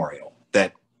memorial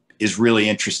that is really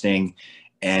interesting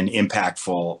and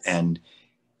impactful. And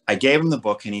I gave him the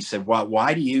book, and he said, well,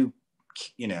 why do you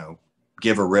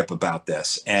give a rip about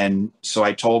this? And so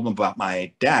I told him about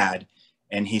my dad,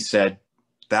 and he said,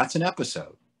 that's an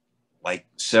episode. Like,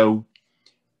 so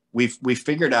we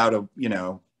figured out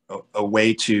a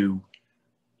way to,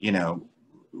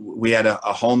 we had a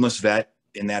homeless vet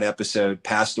in that episode,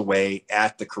 passed away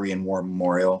at the Korean War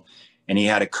Memorial, and he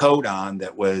had a coat on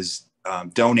that was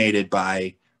donated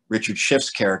by Richard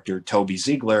Schiff's character, Toby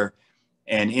Ziegler.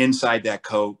 And inside that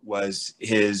coat was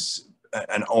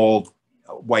an old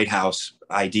White House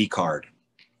ID card.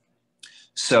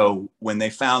 So when they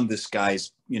found this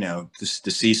guy's, this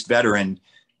deceased veteran,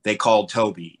 they called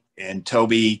Toby, and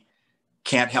Toby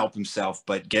can't help himself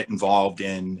but get involved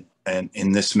in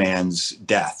this man's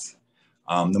death.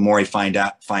 The more he finds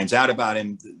out about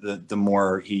him, the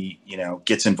more he,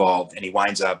 gets involved, and he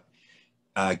winds up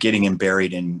getting him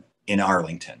buried in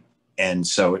Arlington. And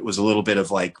so it was a little bit of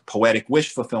like poetic wish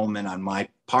fulfillment on my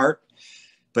part,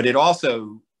 but it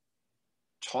also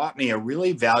taught me a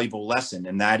really valuable lesson.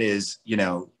 And that is,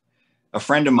 a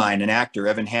friend of mine, an actor,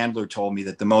 Evan Handler, told me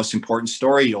that the most important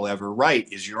story you'll ever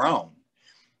write is your own.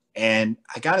 And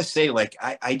I got to say, like,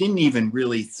 I didn't even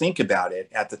really think about it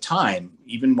at the time,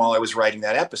 even while I was writing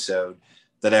that episode,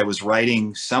 that I was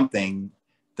writing something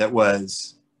that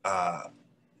was,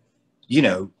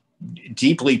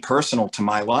 deeply personal to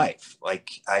my life. Like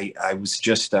I was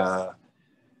just,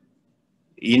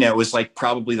 it was like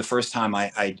probably the first time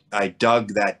I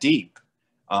dug that deep.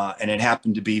 And it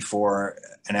happened to be for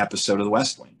an episode of The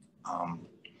West Wing.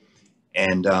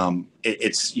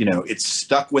 It's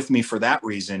stuck with me for that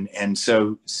reason. And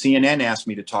so CNN asked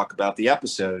me to talk about the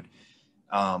episode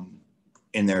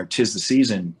in their "'Tis the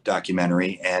Season"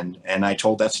 documentary, and I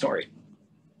told that story.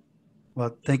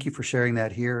 Well, thank you for sharing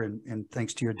that here, and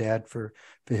thanks to your dad for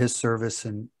his service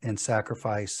and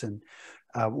sacrifice. And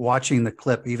watching the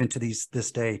clip, even to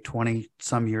this day, 20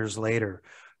 some years later,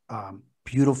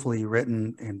 beautifully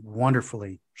written and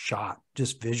wonderfully shot,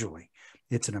 just visually.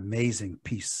 It's an amazing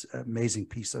piece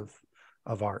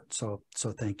of art. So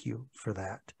thank you for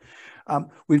that.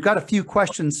 We've got a few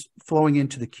questions flowing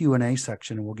into the Q&A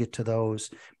section, and we'll get to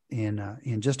those in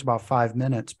just about 5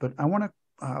 minutes. But I want to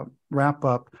wrap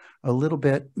up a little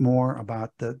bit more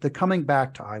about the coming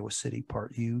back to Iowa City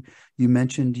part. You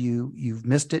mentioned you've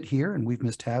missed it here, and we've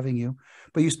missed having you,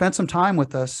 but you spent some time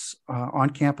with us on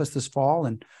campus this fall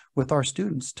and with our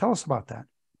students. Tell us about that.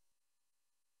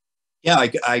 Yeah,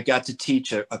 I got to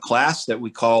teach a class that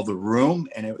we call The Room,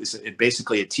 and it was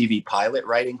basically a TV pilot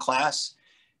writing class.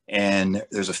 And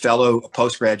there's a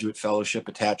postgraduate fellowship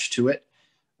attached to it.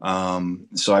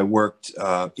 So I worked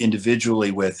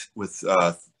individually with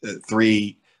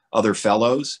 3 other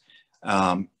fellows.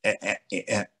 A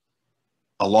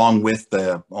along with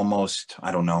the almost,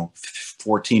 I don't know,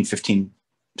 14, 15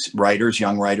 writers,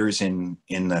 young writers in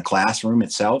the classroom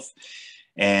itself.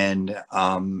 And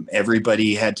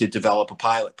everybody had to develop a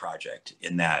pilot project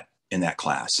in that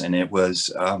class. And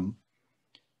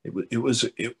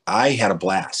I had a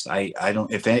blast. I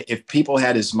don't, if people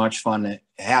had as much fun,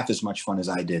 half as much fun as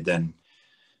I did, then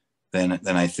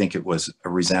I think it was a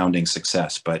resounding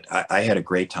success. But I had a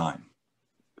great time.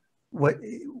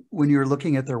 When you're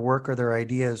looking at their work or their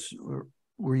ideas,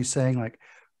 were you saying like,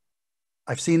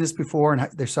 I've seen this before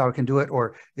and this is how I can do it?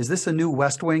 Or is this a new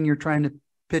West Wing you're trying to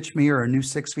pitch me, or a new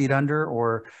 6 Feet Under?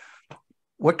 Or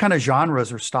what kind of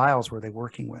genres or styles were they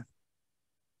working with?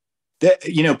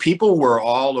 People were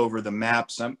all over the map.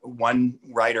 One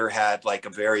writer had like a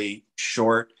very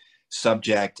short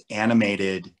subject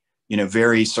animated,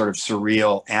 very sort of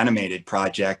surreal animated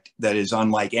project that is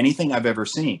unlike anything I've ever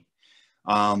seen.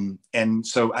 And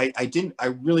so I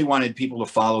really wanted people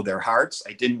to follow their hearts.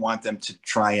 I didn't want them to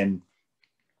try and,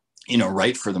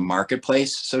 write for the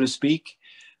marketplace, so to speak,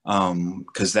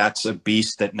 because that's a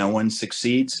beast that no one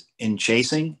succeeds in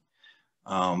chasing.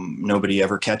 Nobody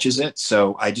ever catches it.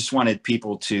 So I just wanted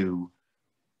people to,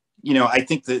 I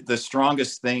think that the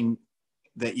strongest thing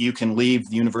that you can leave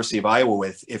the University of Iowa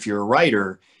with, if you're a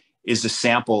writer, is a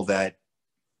sample that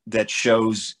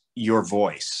shows your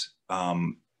voice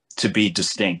to be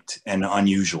distinct and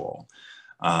unusual.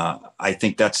 I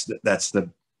think that's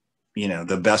the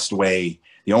best way,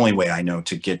 the only way I know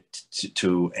to get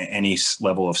to any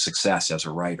level of success as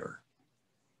a writer.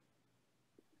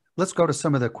 Let's go to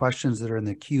some of the questions that are in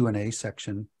the Q&A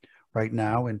section right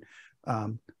now. And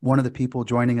one of the people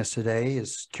joining us today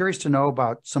is curious to know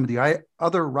about some of the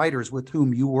other writers with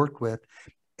whom you worked with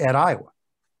at Iowa.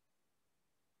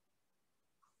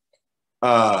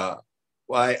 Well,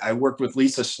 I worked with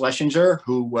Lisa Schlesinger,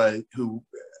 who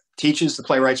teaches the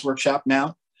Playwrights Workshop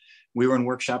now. We were in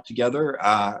workshop together.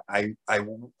 I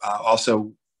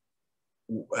also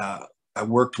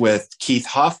worked with Keith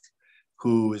Huff,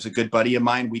 who is a good buddy of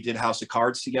mine. We did House of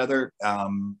Cards together.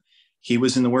 He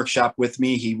was in the workshop with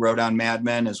me. He wrote on Mad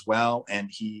Men as well. And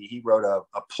he wrote a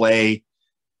play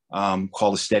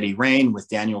called A Steady Rain with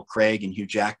Daniel Craig and Hugh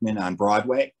Jackman on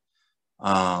Broadway.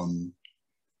 And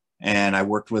I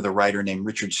worked with a writer named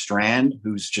Richard Strand,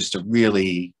 who's just a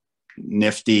really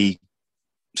nifty,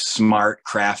 smart,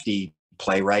 crafty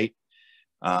playwright.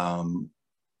 Who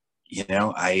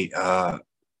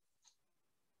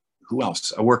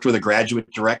else? I worked with a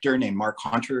graduate director named Mark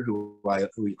Hunter, who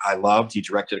I loved. He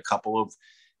directed a couple of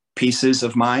plays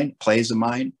of mine. Does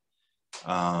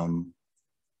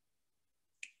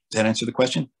that answer the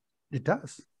question? It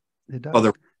does. It does.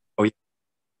 Yeah.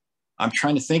 I'm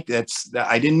trying to think.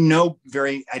 I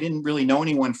didn't really know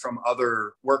anyone from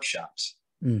other workshops.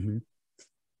 Mm-hmm.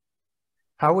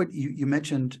 How would you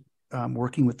mentioned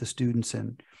working with the students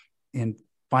and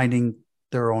finding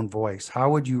their own voice? How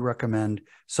would you recommend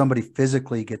somebody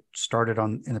physically get started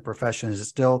in the profession? Is it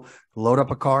still load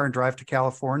up a car and drive to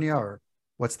California, or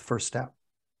what's the first step?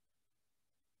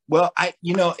 Well,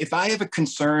 if I have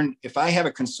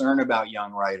a concern about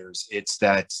young writers, it's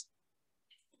that,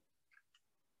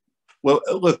 well,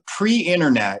 look,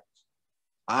 pre-internet,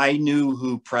 I knew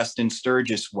who Preston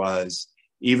Sturgis was,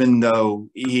 even though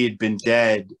he had been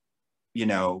dead,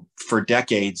 for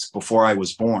decades before I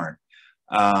was born.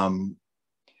 I'm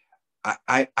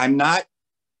not,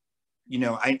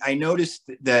 I noticed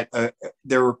that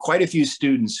there were quite a few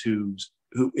students who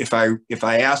if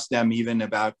I asked them even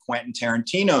about Quentin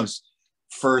Tarantino's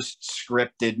first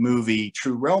scripted movie,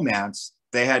 True Romance,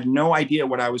 they had no idea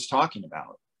what I was talking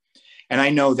about. And I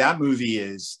know that movie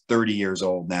is 30 years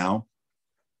old now,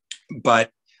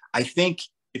 but I think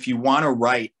if you want to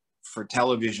write for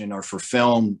television or for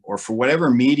film or for whatever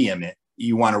medium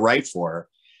you want to write for,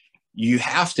 you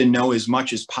have to know as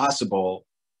much as possible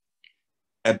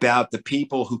about the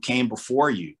people who came before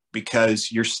you,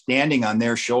 because you're standing on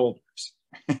their shoulders.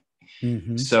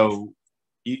 Mm-hmm. So,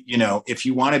 if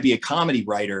you want to be a comedy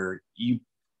writer, you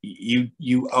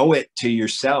owe it to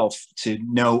yourself to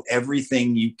know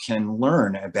everything you can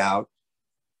learn about,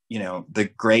 the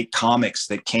great comics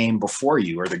that came before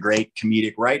you, or the great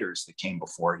comedic writers that came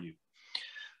before you.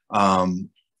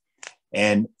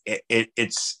 And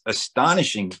it's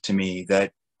astonishing to me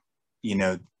that,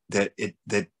 I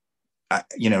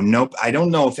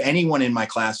don't know if anyone in my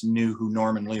class knew who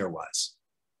Norman Lear was.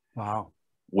 Wow.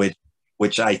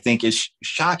 Which I think is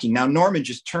shocking. Now, Norman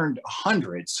just turned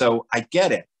 100, so I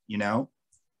get it, I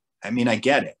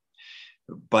get it.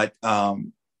 But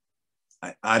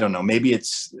I don't know, maybe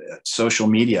it's social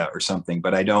media or something,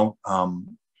 but I don't,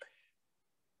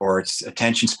 or its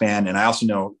attention span. And I also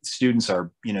know students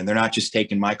are, they're not just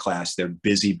taking my class, they're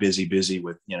busy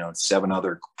with, 7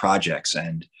 other projects.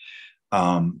 And,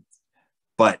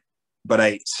 but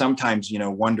I sometimes,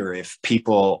 wonder if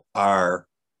people are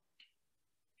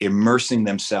immersing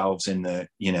themselves in the,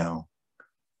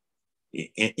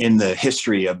 in the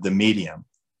history of the medium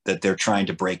that they're trying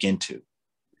to break into.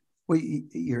 Well,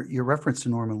 your reference to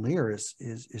Norman Lear is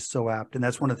so apt. And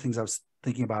that's one of the things I was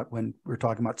thinking about when we were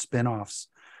talking about spinoffs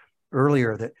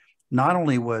earlier, that not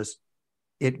only was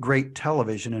it great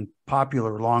television and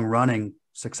popular, long-running,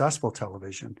 successful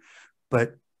television,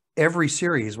 but every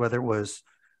series, whether it was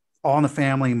All in the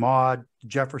Family, Maude,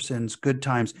 Jefferson's, Good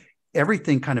Times,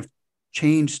 everything kind of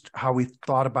changed how we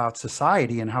thought about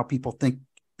society and how people think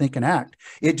and act.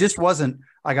 It just wasn't,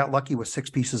 I got lucky with 6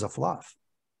 pieces of fluff.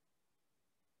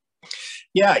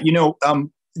 Yeah,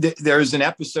 there's an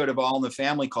episode of All in the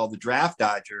Family called The Draft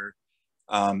Dodger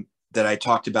that I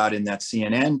talked about in that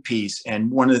CNN piece.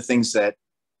 And one of the things that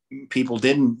people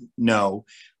didn't know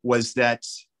was that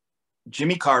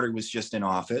Jimmy Carter was just in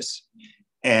office.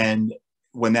 And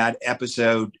when that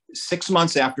episode, 6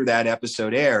 months after that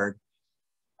episode aired,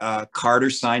 Carter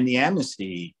signed the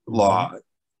amnesty law,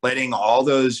 letting all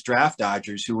those draft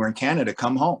dodgers who were in Canada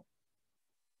come home.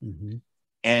 Mm-hmm.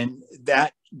 And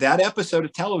that episode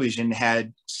of television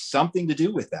had something to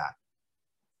do with that.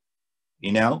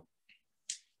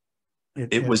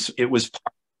 It was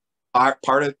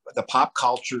part of the pop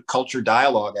culture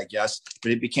dialogue, I guess,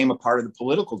 but it became a part of the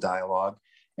political dialogue,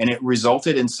 and it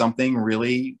resulted in something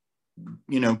really,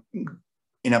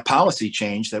 in a policy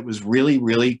change that was really,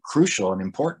 really crucial and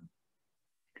important.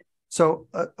 So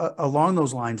along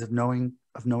those lines of knowing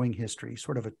history,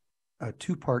 sort of a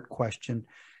 2-part question.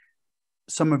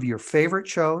 Some of your favorite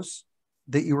shows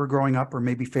that you were growing up, or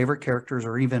maybe favorite characters,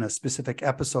 or even a specific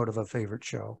episode of a favorite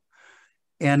show.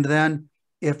 And then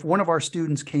if one of our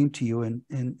students came to you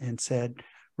and said,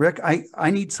 Rick,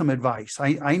 I need some advice.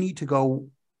 I need to go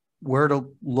where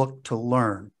to look to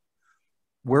learn.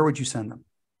 Where would you send them?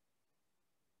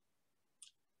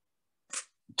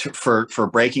 For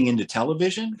breaking into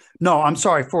television? No, I'm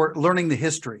sorry, for learning the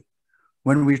history.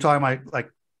 When we were talking about,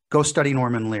 like, go study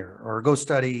Norman Lear, or go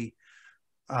study,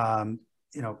 go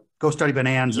study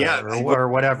Bonanza, or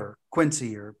whatever,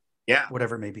 Quincy, or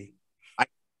whatever it may be.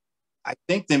 I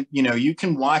think that, you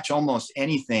can watch almost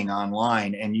anything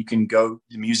online, and you can go,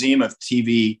 the Museum of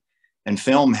TV and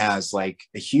Film has like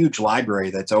a huge library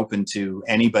that's open to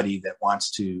anybody that wants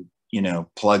to,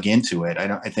 plug into it.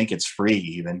 I think it's free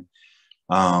even.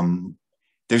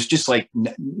 There's just like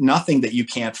nothing that you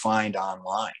can't find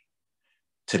online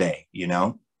today, you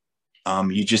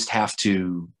just have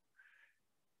to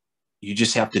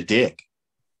dig.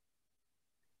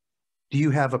 Do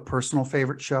you have a personal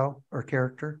favorite show or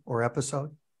character or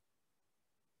episode?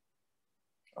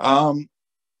 I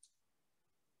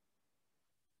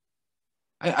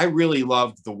really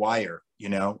loved The Wire.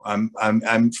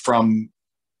 I'm from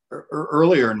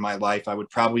earlier in my life. I would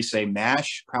probably say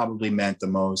MASH probably meant the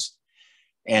most.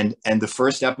 And the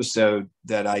first episode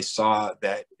that I saw,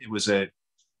 that it was a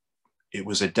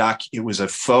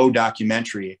faux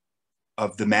documentary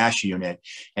of the MASH unit,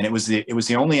 and it was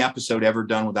the only episode ever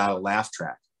done without a laugh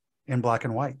track, in black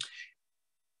and white.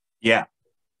 Yeah,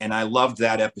 and I loved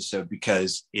that episode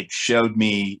because it showed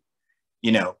me,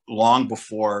 long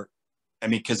before,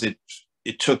 because it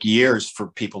took years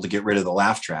for people to get rid of the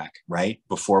laugh track, right?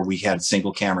 Before we had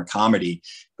single camera comedy,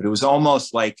 but it was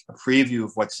almost like a preview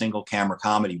of what single camera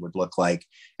comedy would look like.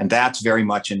 And that's very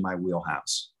much in my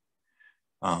wheelhouse.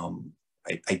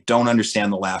 I don't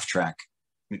understand the laugh track,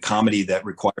 the comedy that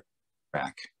requires a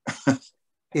track.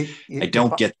 I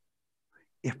don't get.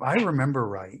 If I remember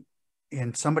right,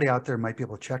 and somebody out there might be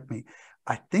able to check me,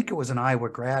 I think it was an Iowa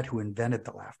grad who invented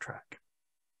the laugh track.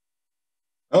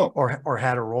 Oh, or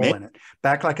had a role in it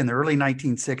back like in the early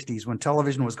 1960s, when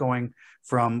television was going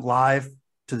from live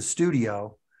to the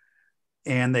studio,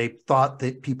 and they thought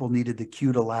that people needed the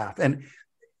cue to laugh. And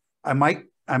I might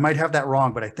have that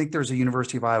wrong, but I think there's a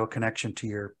University of Iowa connection to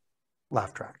your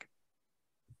laugh track.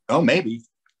 Oh, maybe.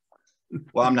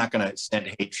 Well, I'm not going to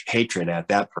send hatred at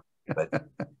that person, but.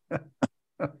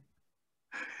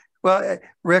 Well,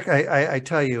 Rick, I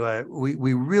tell you,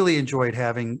 we really enjoyed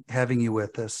having you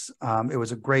with us. It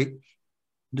was a great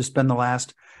to spend the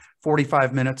last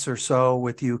 45 minutes or so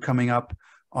with you, coming up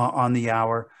on the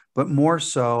hour. But more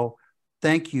so,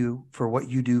 thank you for what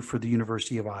you do for the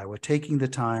University of Iowa, taking the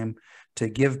time to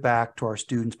give back to our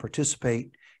students,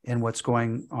 participate in what's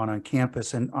going on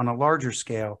campus, and on a larger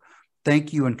scale.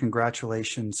 Thank you and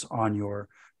congratulations on your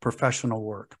professional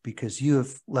work, because you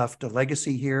have left a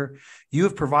legacy here. You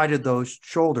have provided those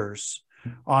shoulders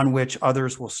on which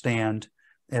others will stand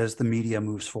as the media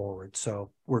moves forward.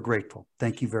 So we're grateful.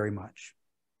 Thank you very much.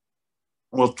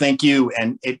 Well, thank you.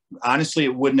 And honestly,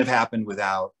 it wouldn't have happened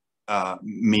without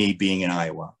me being in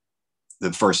Iowa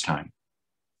the first time.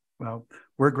 Well,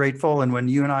 we're grateful. And when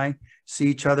you and I see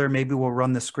each other, maybe we'll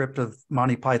run the script of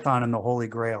Monty Python and the Holy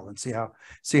Grail and see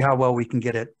how well we can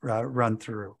get it run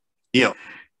through. Yeah.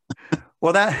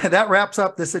 Well, that wraps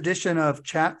up this edition of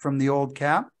Chat from the Old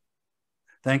Cap.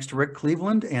 Thanks to Rick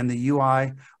Cleveland and the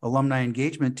UI Alumni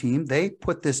Engagement Team. They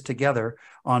put this together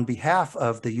on behalf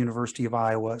of the University of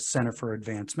Iowa Center for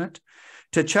Advancement.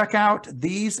 To check out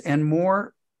these and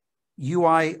more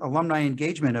UI alumni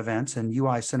engagement events and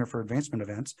UI Center for Advancement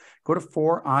events, go to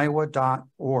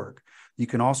foriowa.org. You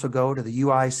can also go to the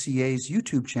UICA's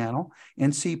YouTube channel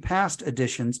and see past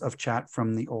editions of Chat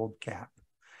from the Old Cap.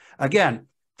 Again,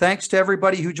 thanks to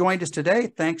everybody who joined us today.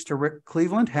 Thanks to Rick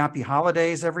Cleveland. Happy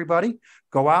holidays, everybody.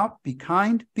 Go out, be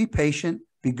kind, be patient,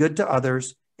 be good to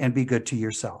others, and be good to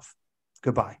yourself.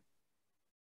 Goodbye.